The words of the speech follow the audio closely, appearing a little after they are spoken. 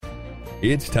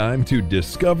It's time to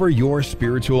discover your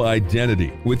spiritual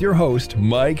identity with your host,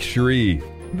 Mike Shreve.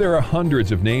 There are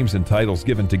hundreds of names and titles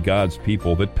given to God's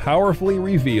people that powerfully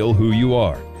reveal who you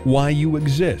are, why you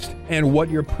exist, and what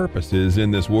your purpose is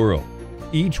in this world.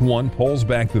 Each one pulls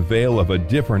back the veil of a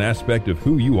different aspect of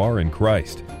who you are in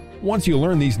Christ. Once you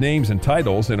learn these names and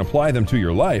titles and apply them to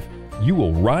your life, you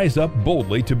will rise up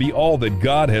boldly to be all that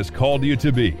God has called you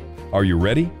to be. Are you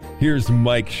ready? Here's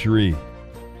Mike Shreve.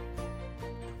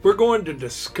 We're going to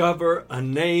discover a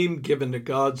name given to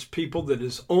God's people that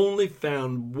is only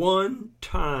found one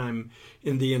time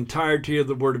in the entirety of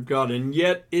the Word of God, and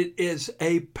yet it is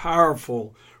a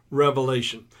powerful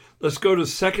revelation. Let's go to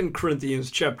 2 Corinthians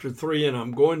chapter 3, and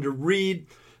I'm going to read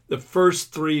the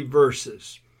first 3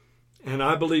 verses. And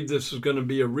I believe this is going to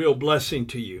be a real blessing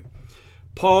to you.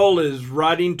 Paul is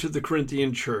writing to the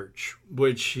Corinthian church,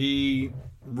 which he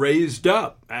raised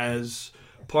up as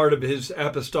part of his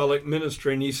apostolic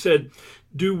ministry, and he said,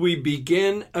 "Do we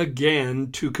begin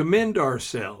again to commend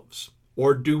ourselves,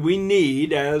 or do we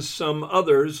need, as some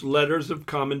others, letters of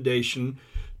commendation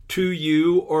to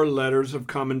you or letters of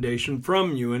commendation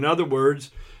from you?" In other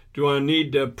words, do I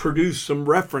need to produce some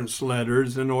reference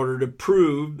letters in order to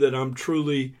prove that I'm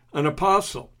truly an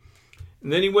apostle? And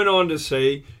then he went on to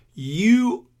say,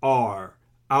 "You are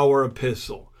our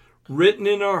epistle, written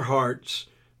in our hearts,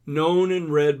 known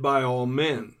and read by all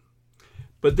men."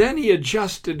 But then he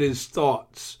adjusted his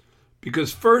thoughts,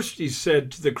 because first he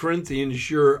said to the Corinthians,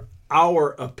 "You're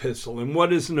our epistle." And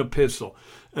what is an epistle?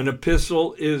 An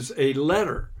epistle is a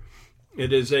letter.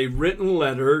 It is a written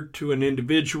letter to an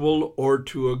individual or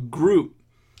to a group.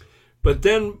 But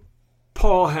then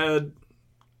Paul had,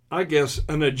 I guess,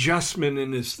 an adjustment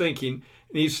in his thinking,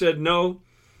 and he said, "No,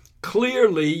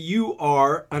 clearly you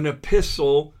are an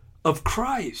epistle of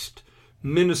Christ,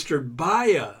 ministered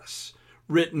by us,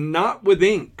 written not with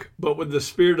ink, but with the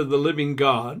Spirit of the living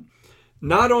God,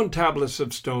 not on tablets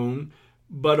of stone,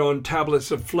 but on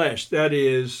tablets of flesh," that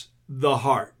is, the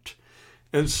heart.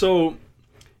 And so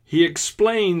he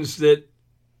explains that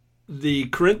the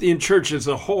Corinthian church as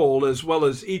a whole, as well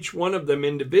as each one of them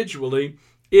individually,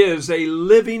 is a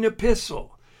living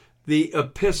epistle, the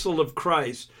epistle of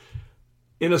Christ.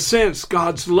 In a sense,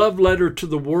 God's love letter to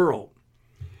the world.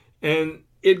 And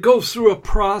it goes through a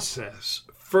process.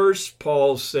 First,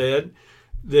 Paul said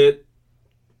that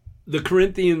the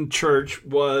Corinthian church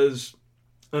was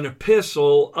an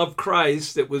epistle of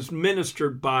Christ that was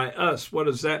ministered by us. What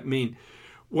does that mean?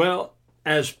 Well,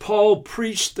 as Paul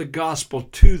preached the gospel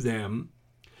to them,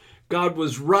 God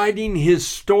was writing his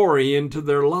story into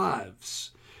their lives.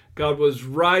 God was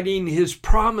writing his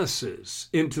promises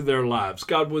into their lives.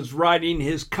 God was writing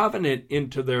his covenant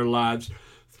into their lives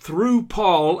through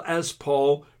Paul as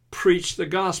Paul preached the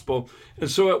gospel. And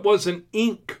so it wasn't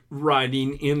ink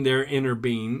writing in their inner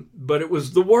being, but it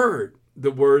was the word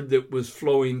that was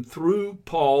flowing through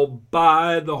Paul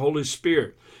by the Holy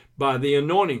Spirit, by the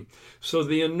anointing. So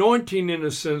the anointing, in a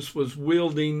sense, was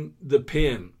wielding the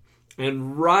pen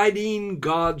and writing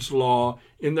God's law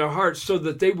in their hearts so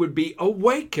that they would be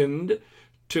awakened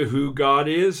to who God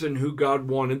is and who God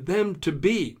wanted them to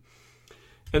be.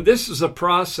 And this is a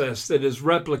process that is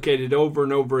replicated over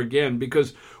and over again,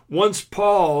 because once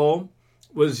Paul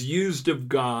was used of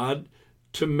God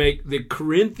to make the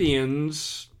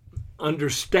Corinthians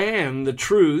understand the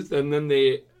truth, and then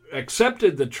they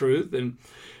accepted the truth and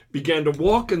began to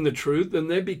walk in the truth,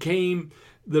 and they became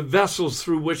the vessels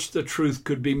through which the truth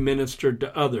could be ministered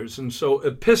to others. And so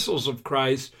epistles of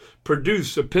Christ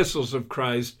produce epistles of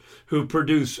Christ who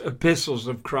produce epistles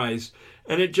of Christ.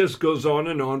 And it just goes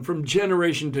on from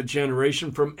generation to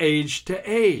generation, from age to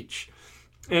age.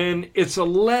 And it's a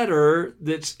letter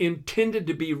that's intended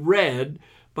to be read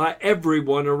by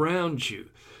everyone around you.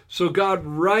 So God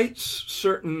writes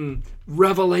certain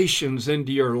revelations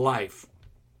into your life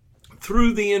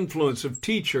through the influence of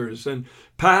teachers and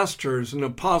pastors and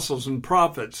apostles and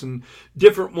prophets and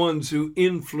different ones who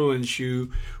influence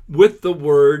you with the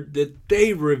word that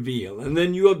they reveal. And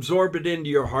then you absorb it into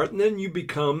your heart, and then you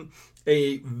become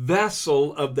a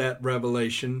vessel of that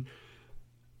revelation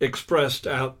expressed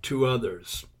out to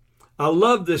others. I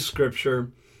love this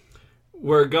scripture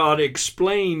where God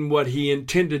explained what he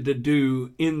intended to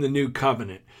do in the new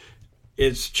covenant.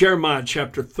 It's Jeremiah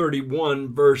chapter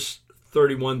 31, verse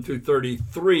 31 through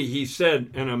 33, he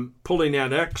said, and I'm pulling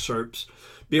out excerpts,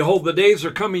 "Behold, the days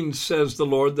are coming, says the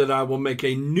Lord, that I will make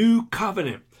a new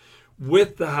covenant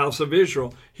with the house of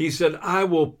Israel." He said, "I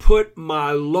will put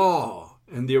my law,"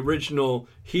 and the original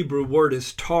Hebrew word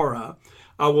is Torah,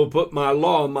 "I will put my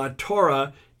law, my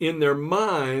Torah, in their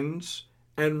minds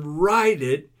and write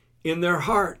it in their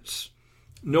hearts."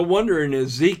 No wonder in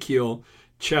Ezekiel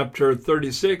chapter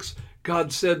 36,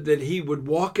 God said that he would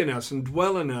walk in us and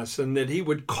dwell in us and that he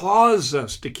would cause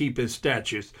us to keep his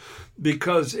statutes,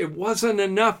 because it wasn't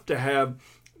enough to have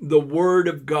the Word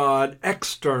of God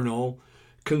external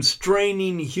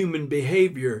constraining human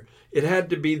behavior. It had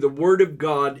to be the Word of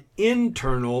God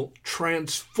internal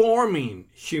transforming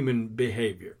human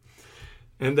behavior.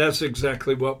 And that's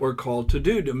exactly what we're called to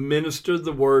do, to minister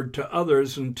the Word to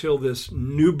others until this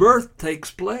new birth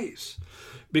takes place.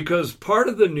 Because part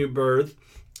of the new birth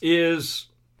is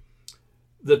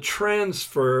the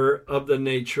transfer of the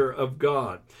nature of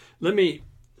God. Let me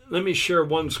share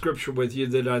one scripture with you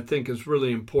that I think is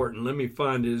really important. Let me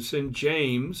find it. It's in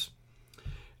James.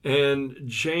 And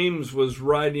James was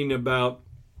writing about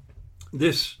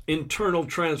this internal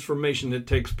transformation that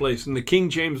takes place. In the King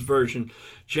James Version,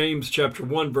 James chapter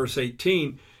 1, verse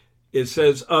 18, it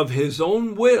says, "Of his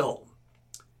own will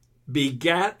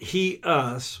begat he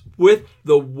us with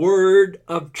the word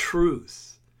of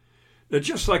truth." Now,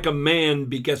 just like a man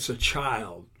begets a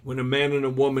child, when a man and a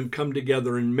woman come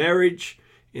together in marriage,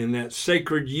 in that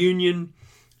sacred union,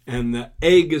 and the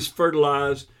egg is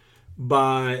fertilized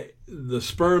by the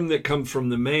sperm that comes from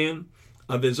the man,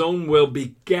 of his own will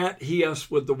begat he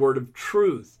us with the word of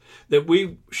truth, that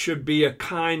we should be a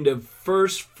kind of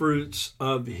first fruits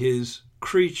of his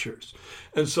creatures.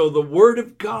 And so the word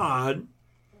of God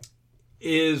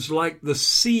is like the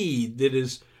seed that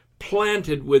is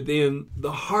planted within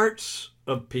the hearts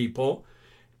of people,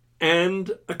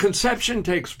 and a conception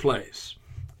takes place,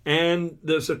 and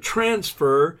there's a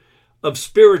transfer of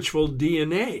spiritual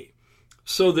DNA,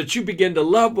 so that you begin to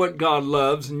love what God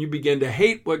loves and you begin to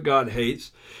hate what God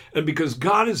hates. And because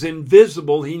God is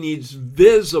invisible, he needs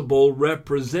visible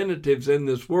representatives in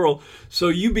this world, so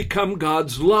you become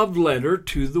God's love letter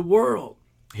to the world.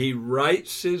 He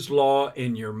writes his law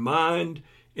in your mind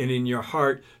and in your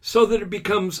heart so that it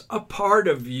becomes a part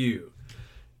of you.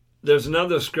 There's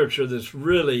another scripture that's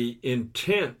really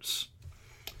intense,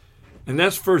 and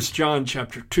that's 1 John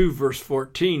chapter 2, verse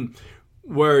 14,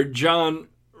 where John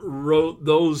wrote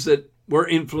those that were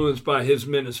influenced by his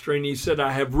ministry, and he said,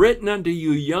 "I have written unto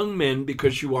you, young men,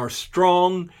 because you are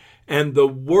strong, and the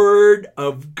word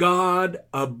of God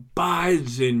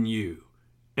abides in you,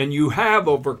 and you have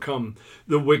overcome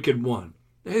the wicked one."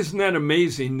 Isn't that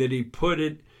amazing that he put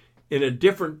it in a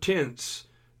different tense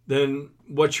than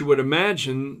what you would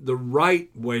imagine the right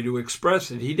way to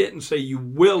express it? He didn't say you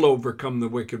will overcome the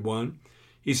wicked one.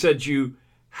 He said you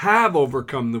have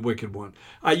overcome the wicked one.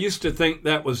 I used to think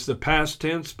that was the past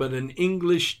tense, but an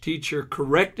English teacher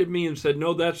corrected me and said,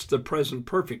 no, that's the present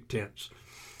perfect tense.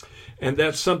 And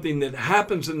that's something that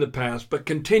happens in the past, but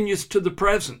continues to the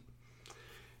present.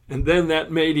 And then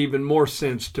that made even more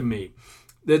sense to me,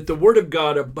 that the Word of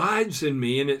God abides in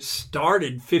me, and it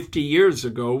started 50 years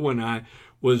ago when I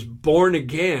was born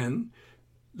again.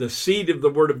 The seed of the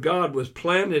Word of God was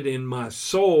planted in my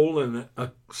soul, and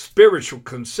a spiritual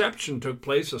conception took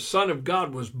place. A Son of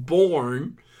God was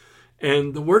born,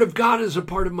 and the Word of God is a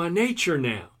part of my nature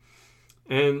now.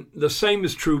 And the same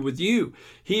is true with you.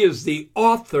 He is the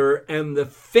author and the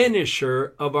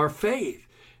finisher of our faith.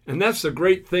 And that's the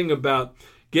great thing about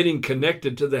getting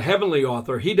connected to the heavenly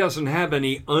author. He doesn't have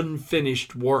any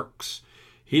unfinished works.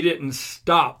 He didn't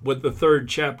stop with the 3rd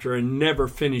chapter and never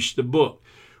finish the book.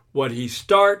 What he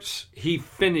starts, he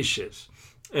finishes.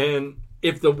 And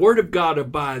if the Word of God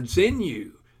abides in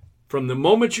you, from the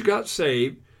moment you got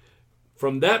saved,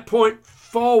 from that point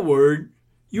forward,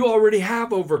 you already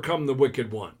have overcome the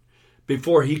wicked one.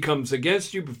 Before he comes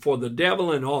against you, before the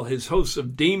devil and all his hosts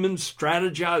of demons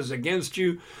strategize against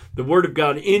you, the Word of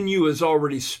God in you is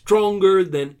already stronger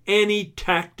than any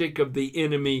tactic of the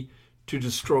enemy to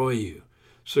destroy you.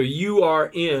 So you are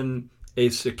in a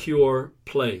secure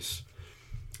place.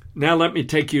 Now let me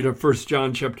take you to 1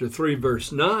 John chapter 3,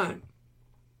 verse 9.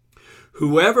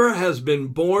 Whoever has been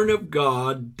born of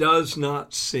God does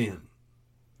not sin,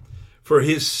 for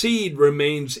his seed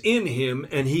remains in him,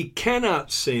 and he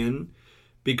cannot sin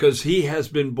because he has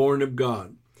been born of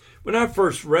God. When I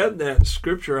first read that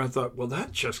scripture, I thought, well,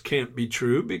 that just can't be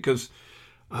true, because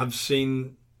I've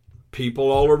seen people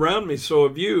all around me, so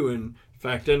have you. In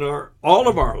fact, in all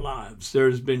of our lives,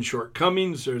 there's been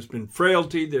shortcomings, there's been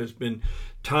frailty, there's been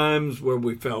times where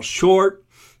we fell short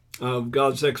of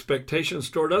God's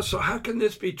expectations toward us. So how can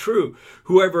this be true?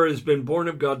 Whoever has been born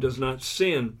of God does not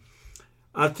sin.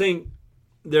 I think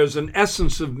there's an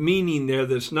essence of meaning there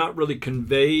that's not really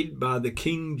conveyed by the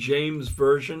King James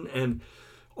Version. And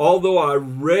although I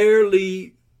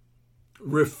rarely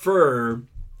refer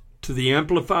to the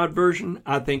Amplified Version,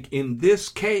 I think in this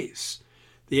case,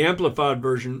 the Amplified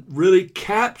Version really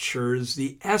captures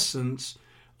the essence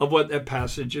of what that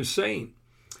passage is saying.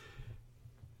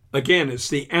 Again, it's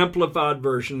the amplified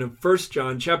version of 1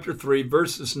 John chapter 3,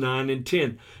 verses 9 and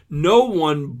 10. No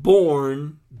one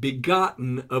born,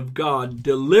 begotten of God,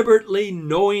 deliberately,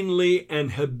 knowingly,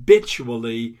 and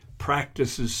habitually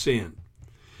practices sin.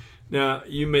 Now,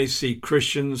 you may see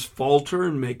Christians falter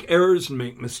and make errors and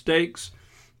make mistakes,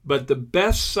 but the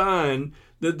best sign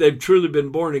that they've truly been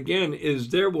born again is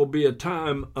there will be a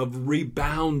time of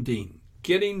rebounding,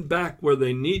 getting back where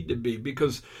they need to be,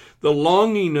 because the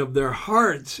longing of their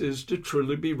hearts is to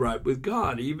truly be right with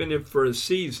God, even if for a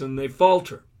season they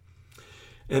falter.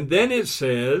 And then it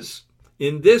says,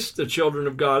 in this the children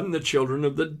of God and the children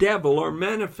of the devil are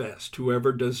manifest.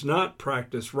 Whoever does not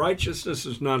practice righteousness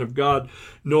is not of God,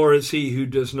 nor is he who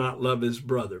does not love his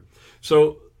brother.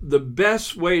 So the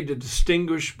best way to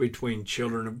distinguish between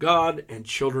children of God and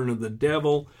children of the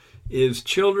devil is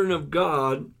children of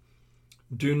God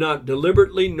do not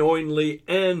deliberately, knowingly,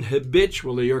 and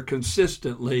habitually or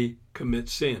consistently commit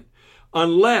sin.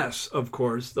 Unless, of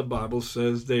course, the Bible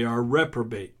says they are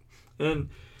reprobate. And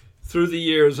through the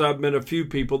years, I've met a few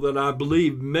people that I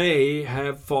believe may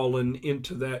have fallen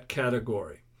into that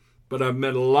category. But I've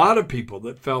met a lot of people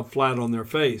that fell flat on their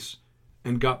face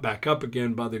and got back up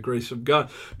again by the grace of God.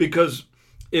 Because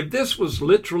if this was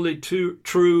literally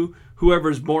true, whoever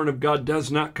is born of God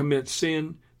does not commit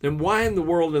sin, then why in the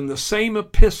world in the same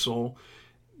epistle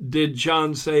did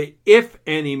John say, if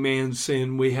any man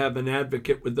sin, we have an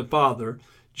advocate with the Father,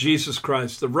 Jesus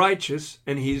Christ the righteous,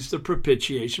 and he's the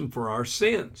propitiation for our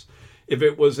sins. If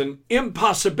it was an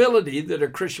impossibility that a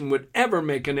Christian would ever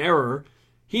make an error,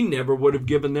 he never would have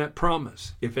given that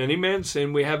promise. If any man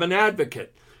sin, we have an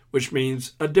advocate, which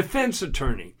means a defense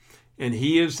attorney, and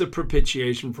he is the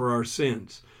propitiation for our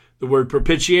sins. The word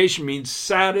propitiation means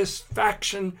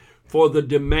satisfaction for the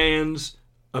demands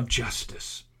of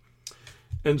justice.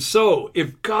 And so,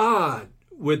 if God,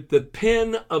 with the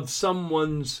pen of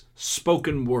someone's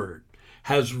spoken word,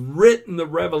 has written the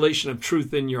revelation of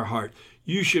truth in your heart,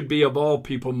 you should be of all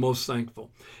people most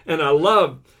thankful. And I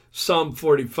love Psalm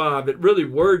 45. It really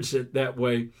words it that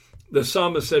way. The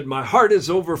psalmist said, my heart is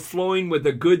overflowing with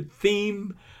a good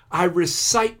theme. I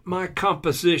recite my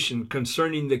composition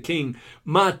concerning the King.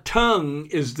 My tongue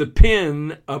is the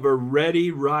pen of a ready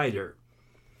writer.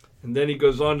 And then he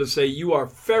goes on to say, you are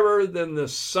fairer than the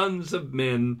sons of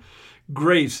men.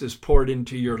 Grace is poured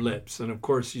into your lips. And of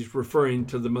course, he's referring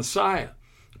to the Messiah.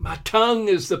 My tongue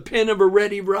is the pen of a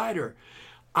ready writer.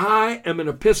 I am an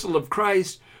epistle of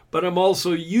Christ, but I'm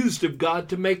also used of God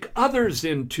to make others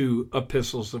into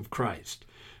epistles of Christ.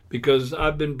 Because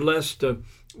I've been blessed to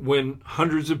win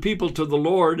hundreds of people to the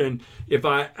Lord, and if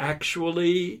I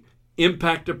actually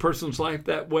impact a person's life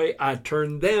that way, I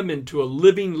turn them into a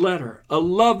living letter, a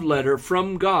love letter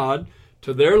from God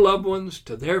to their loved ones,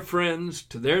 to their friends,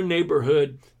 to their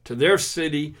neighborhood, to their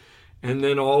city, and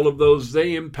then all of those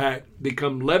they impact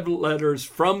become love letters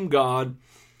from God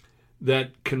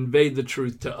that convey the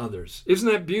truth to others.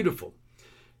 Isn't that beautiful?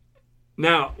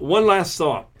 Now, one last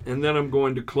thought, and then I'm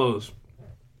going to close.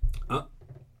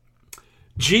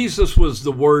 Jesus was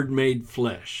the Word made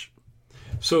flesh.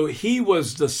 So he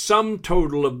was the sum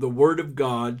total of the Word of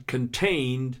God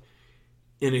contained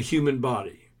in a human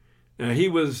body. Now, he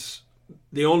was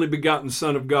the only begotten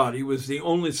Son of God. He was the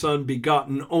only Son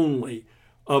begotten only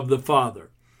of the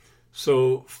Father.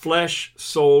 So flesh,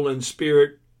 soul, and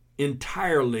spirit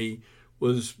entirely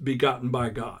was begotten by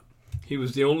God. He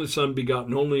was the only Son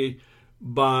begotten only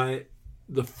by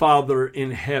the Father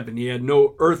in heaven. He had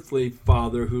no earthly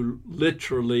father who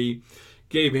literally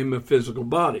gave him a physical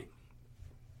body.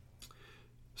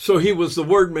 So he was the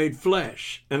Word made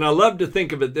flesh. And I love to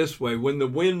think of it this way. When the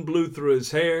wind blew through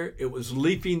his hair, it was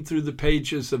leaping through the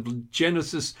pages of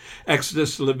Genesis,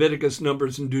 Exodus, Leviticus,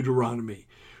 Numbers, and Deuteronomy.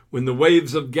 When the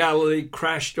waves of Galilee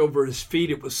crashed over his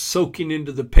feet, it was soaking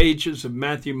into the pages of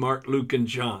Matthew, Mark, Luke, and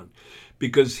John,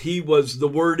 because he was the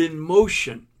Word in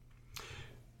motion.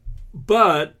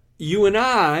 But you and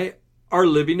I are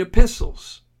living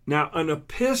epistles. Now, an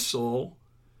epistle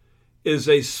is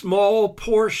a small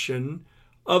portion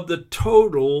of the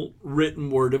total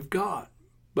written Word of God,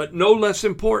 but no less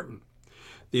important.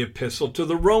 The epistle to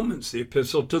the Romans, the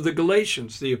epistle to the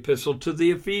Galatians, the epistle to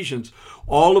the Ephesians,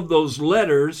 all of those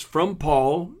letters from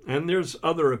Paul, and there's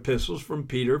other epistles from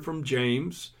Peter, from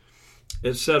James,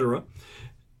 etc.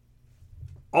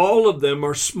 All of them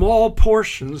are small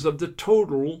portions of the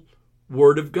total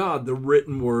Word of God, the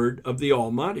written Word of the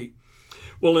Almighty.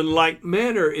 Well, in like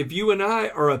manner, if you and I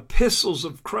are epistles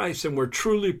of Christ and we're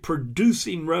truly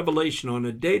producing revelation on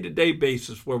a day-to-day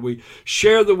basis where we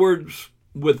share the words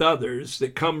with others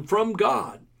that come from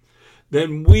God,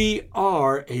 then we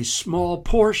are a small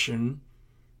portion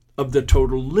of the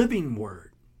total living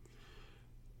Word.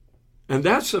 And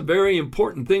that's a very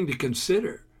important thing to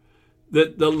consider.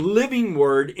 That the living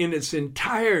word in its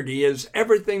entirety is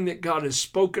everything that God has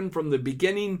spoken from the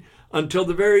beginning until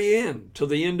the very end, till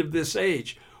the end of this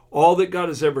age. All that God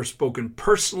has ever spoken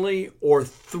personally or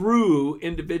through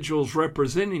individuals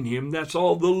representing him, that's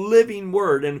all the living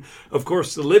word. And of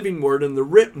course, the living word and the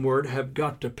written word have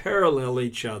got to parallel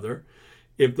each other.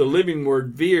 If the living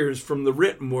word veers from the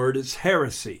written word, it's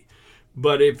heresy.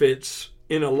 But if it's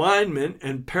in alignment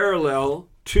and parallel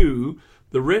to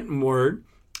the written word,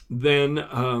 then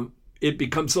it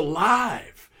becomes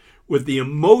alive with the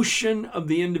emotion of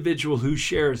the individual who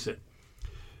shares it.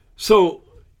 So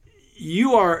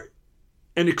you are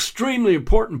an extremely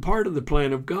important part of the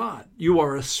plan of God. You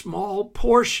are a small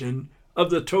portion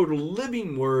of the total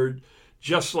living word,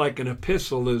 just like an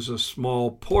epistle is a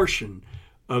small portion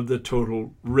of the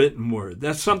total written word.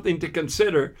 That's something to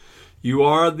consider. You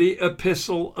are the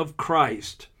epistle of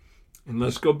Christ. And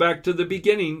let's go back to the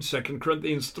beginning, 2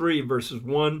 Corinthians 3, verses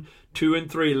 1, 2,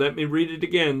 and 3. Let me read it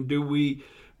again. Do we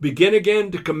begin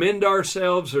again to commend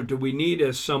ourselves, or do we need,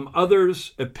 as some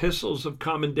others, epistles of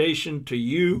commendation to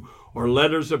you, or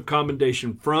letters of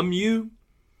commendation from you?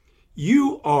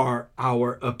 You are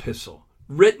our epistle,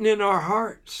 written in our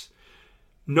hearts,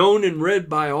 known and read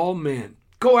by all men.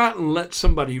 Go out and let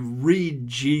somebody read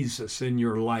Jesus in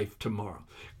your life tomorrow.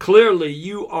 Clearly,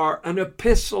 you are an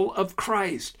epistle of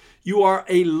Christ. You are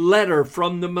a letter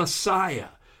from the Messiah,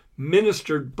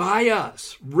 ministered by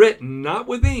us, written not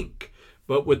with ink,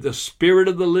 but with the Spirit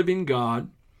of the living God,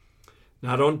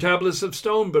 not on tablets of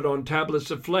stone, but on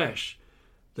tablets of flesh,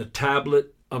 the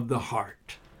tablet of the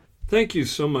heart. Thank you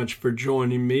so much for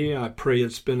joining me. I pray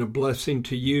it's been a blessing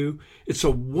to you. It's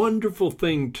a wonderful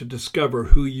thing to discover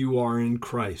who you are in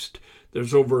Christ.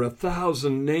 There's over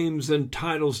 1,000 names and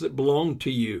titles that belong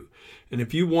to you. And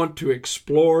if you want to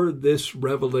explore this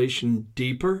revelation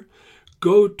deeper,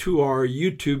 go to our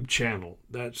YouTube channel.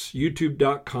 That's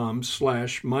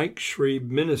youtube.com/Mike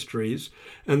Shreve Ministries.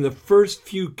 And the first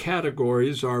few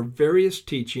categories are various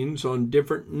teachings on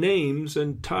different names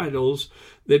and titles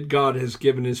that God has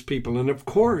given his people. And of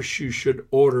course, you should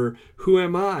order Who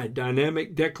Am I?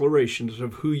 Dynamic Declarations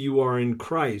of Who You Are in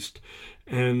Christ.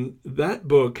 And that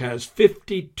book has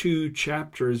 52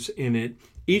 chapters in it.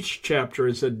 Each chapter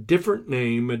is a different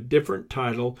name, a different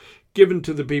title given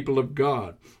to the people of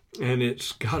God. And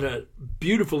it's got a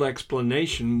beautiful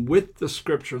explanation with the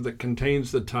scripture that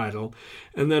contains the title.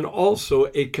 And then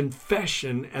also a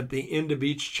confession at the end of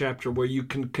each chapter where you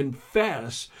can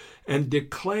confess and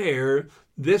declare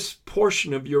this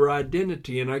portion of your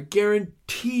identity. And I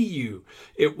guarantee you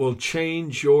it will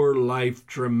change your life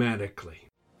dramatically.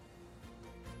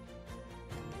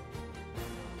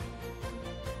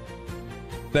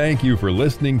 Thank you for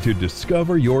listening to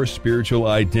Discover Your Spiritual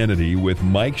Identity with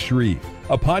Mike Shreve,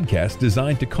 a podcast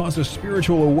designed to cause a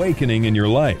spiritual awakening in your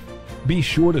life. Be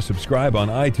sure to subscribe on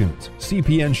iTunes,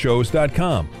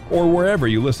 cpnshows.com, or wherever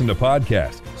you listen to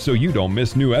podcasts so you don't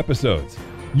miss new episodes.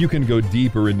 You can go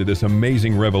deeper into this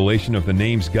amazing revelation of the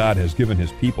names God has given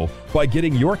his people by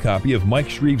getting your copy of Mike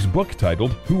Shreve's book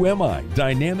titled, Who Am I?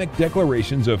 Dynamic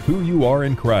Declarations of Who You Are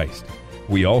in Christ.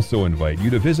 We also invite you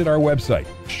to visit our website,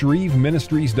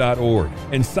 shreveministries.org,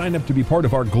 and sign up to be part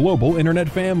of our global internet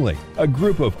family, a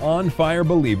group of on-fire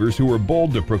believers who are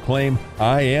bold to proclaim,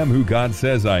 I am who God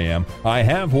says I am, I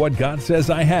have what God says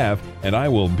I have, and I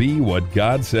will be what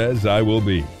God says I will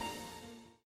be.